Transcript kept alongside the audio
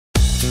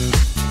Hey,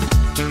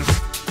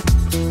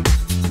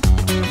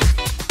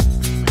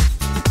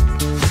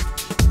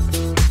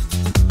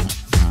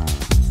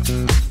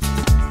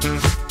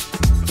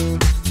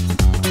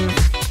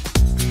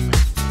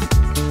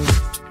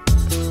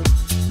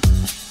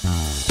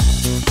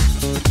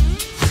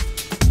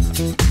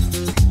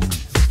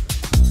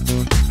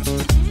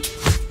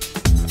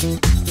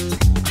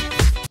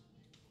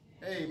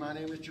 my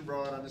name is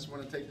Gerard. I just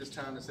want to take this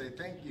time to say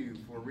thank you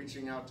for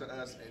reaching out to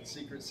us at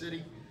Secret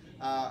City.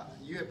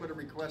 You had put a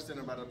request in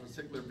about a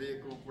particular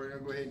vehicle. We're going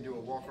to go ahead and do a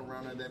walk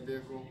around of that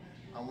vehicle.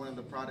 I'm one of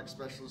the product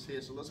specialists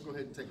here, so let's go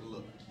ahead and take a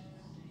look.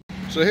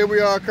 So here we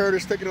are,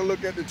 Curtis, taking a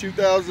look at the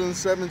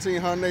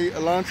 2017 Hyundai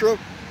Elantra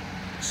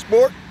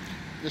Sport.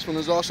 This one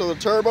is also a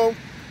turbo.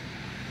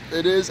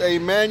 It is a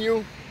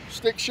manual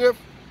stick shift.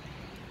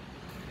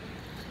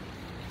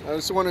 I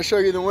just want to show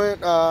you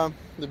the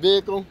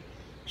vehicle.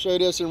 Show you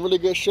that's in really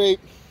good shape.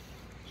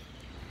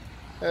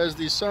 Has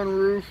the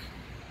sunroof.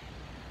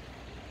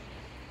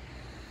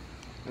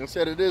 Like I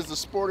said, it is the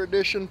Sport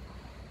Edition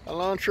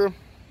Elantra.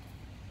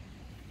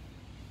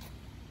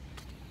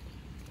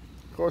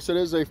 Of course, it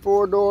is a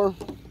four-door.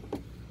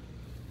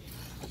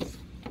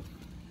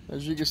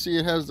 As you can see,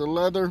 it has the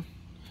leather,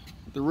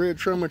 the rear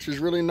trim, which is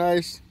really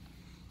nice.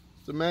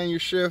 It's a manual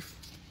shift,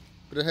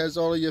 but it has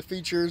all of your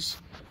features: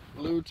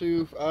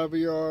 Bluetooth,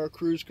 IVR,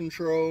 cruise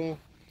control,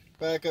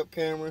 backup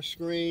camera,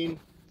 screen,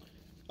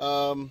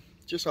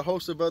 just a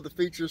host of other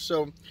features.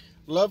 So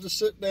love to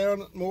sit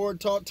down more and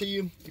talk to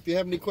you. If you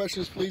have any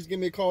questions, please give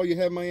me a call. You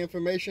have my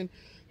information.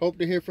 Hope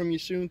to hear from you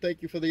soon.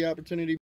 Thank you for the opportunity.